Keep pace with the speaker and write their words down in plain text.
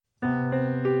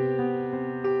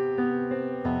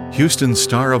Houston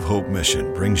Star of Hope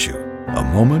Mission brings you a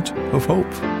moment of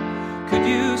hope. Could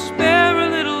you spare a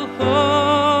little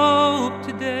hope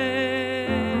today?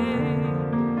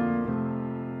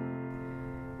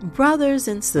 Brothers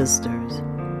and sisters,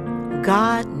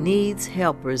 God needs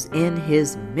helpers in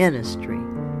His ministry.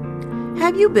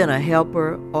 Have you been a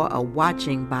helper or a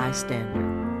watching bystander?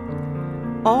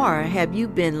 Or have you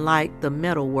been like the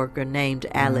metal worker named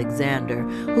Alexander,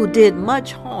 who did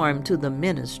much harm to the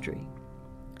ministry?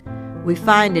 We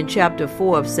find in chapter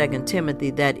 4 of 2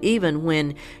 Timothy that even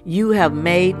when you have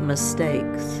made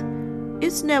mistakes,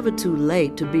 it's never too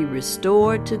late to be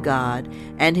restored to God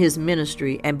and His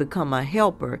ministry and become a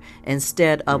helper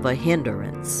instead of a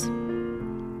hindrance.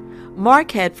 Mark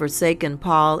had forsaken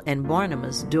Paul and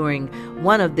Barnabas during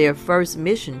one of their first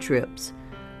mission trips.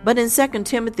 But in 2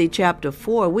 Timothy chapter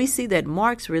 4, we see that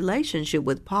Mark's relationship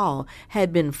with Paul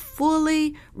had been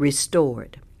fully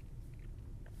restored.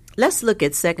 Let's look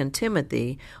at 2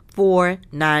 Timothy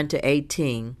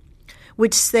 4:9-18,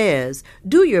 which says,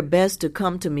 "Do your best to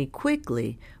come to me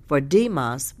quickly for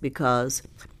Demas, because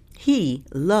he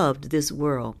loved this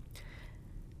world,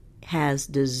 has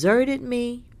deserted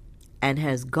me, and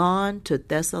has gone to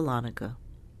Thessalonica.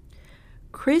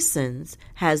 Crescens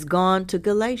has gone to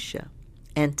Galatia,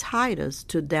 and Titus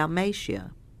to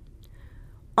Dalmatia.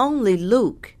 Only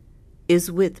Luke is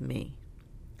with me.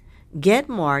 Get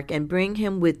Mark and bring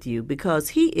him with you, because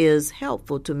he is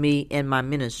helpful to me in my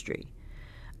ministry.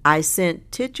 I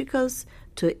sent Tychicus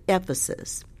to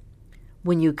Ephesus.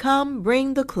 When you come,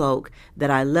 bring the cloak that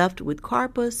I left with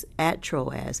Carpus at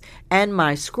Troas, and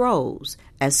my scrolls,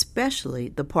 especially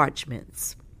the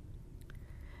parchments.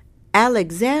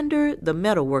 Alexander the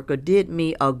metalworker did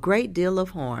me a great deal of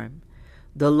harm.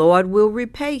 The Lord will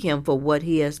repay him for what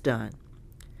he has done.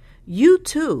 You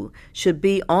too should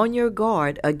be on your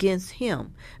guard against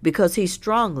him, because he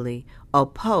strongly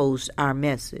opposed our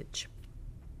message.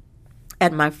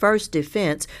 At my first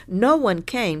defense, no one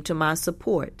came to my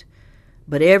support,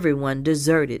 but everyone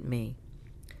deserted me.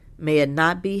 May it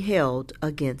not be held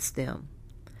against them.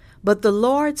 But the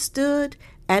Lord stood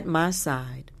at my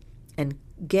side and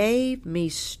gave me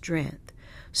strength,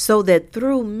 so that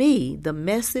through me the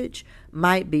message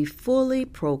might be fully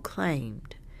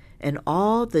proclaimed, and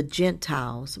all the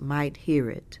Gentiles might hear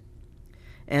it.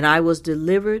 And I was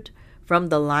delivered from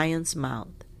the lion's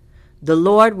mouth. The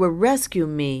Lord will rescue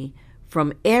me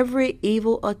from every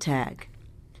evil attack,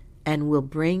 and will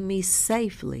bring me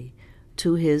safely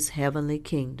to His heavenly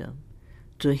kingdom.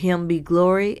 To Him be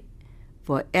glory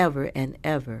forever and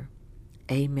ever.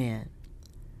 Amen."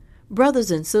 Brothers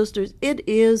and sisters, it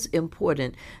is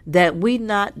important that we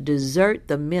not desert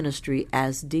the ministry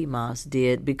as Demas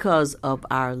did because of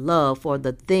our love for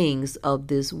the things of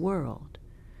this world.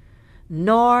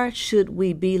 Nor should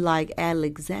we be like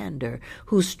Alexander,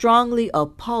 who strongly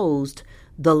opposed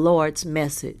the Lord's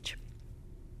message.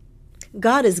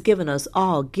 God has given us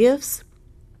all gifts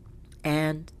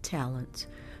and talents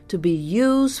to be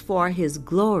used for His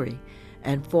glory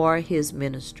and for His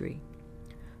ministry.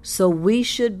 So we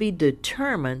should be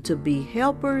determined to be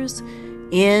helpers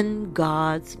in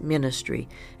God's ministry,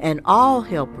 and all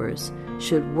helpers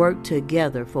should work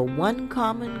together for one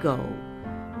common goal,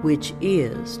 which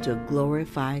is to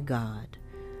glorify God.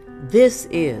 This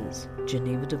is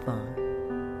Geneva Devon.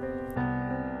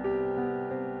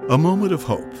 A Moment of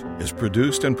Hope is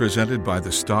produced and presented by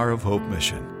the Star of Hope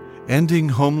Mission, ending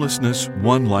homelessness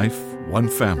one life, one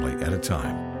family at a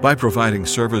time, by providing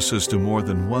services to more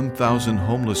than 1,000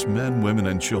 homeless men, women,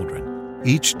 and children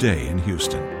each day in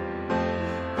Houston.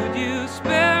 Could you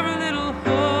spare a little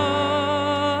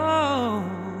hope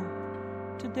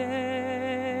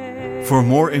today? For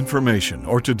more information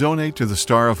or to donate to the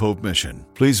Star of Hope Mission,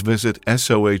 please visit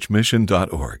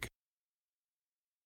sohmission.org.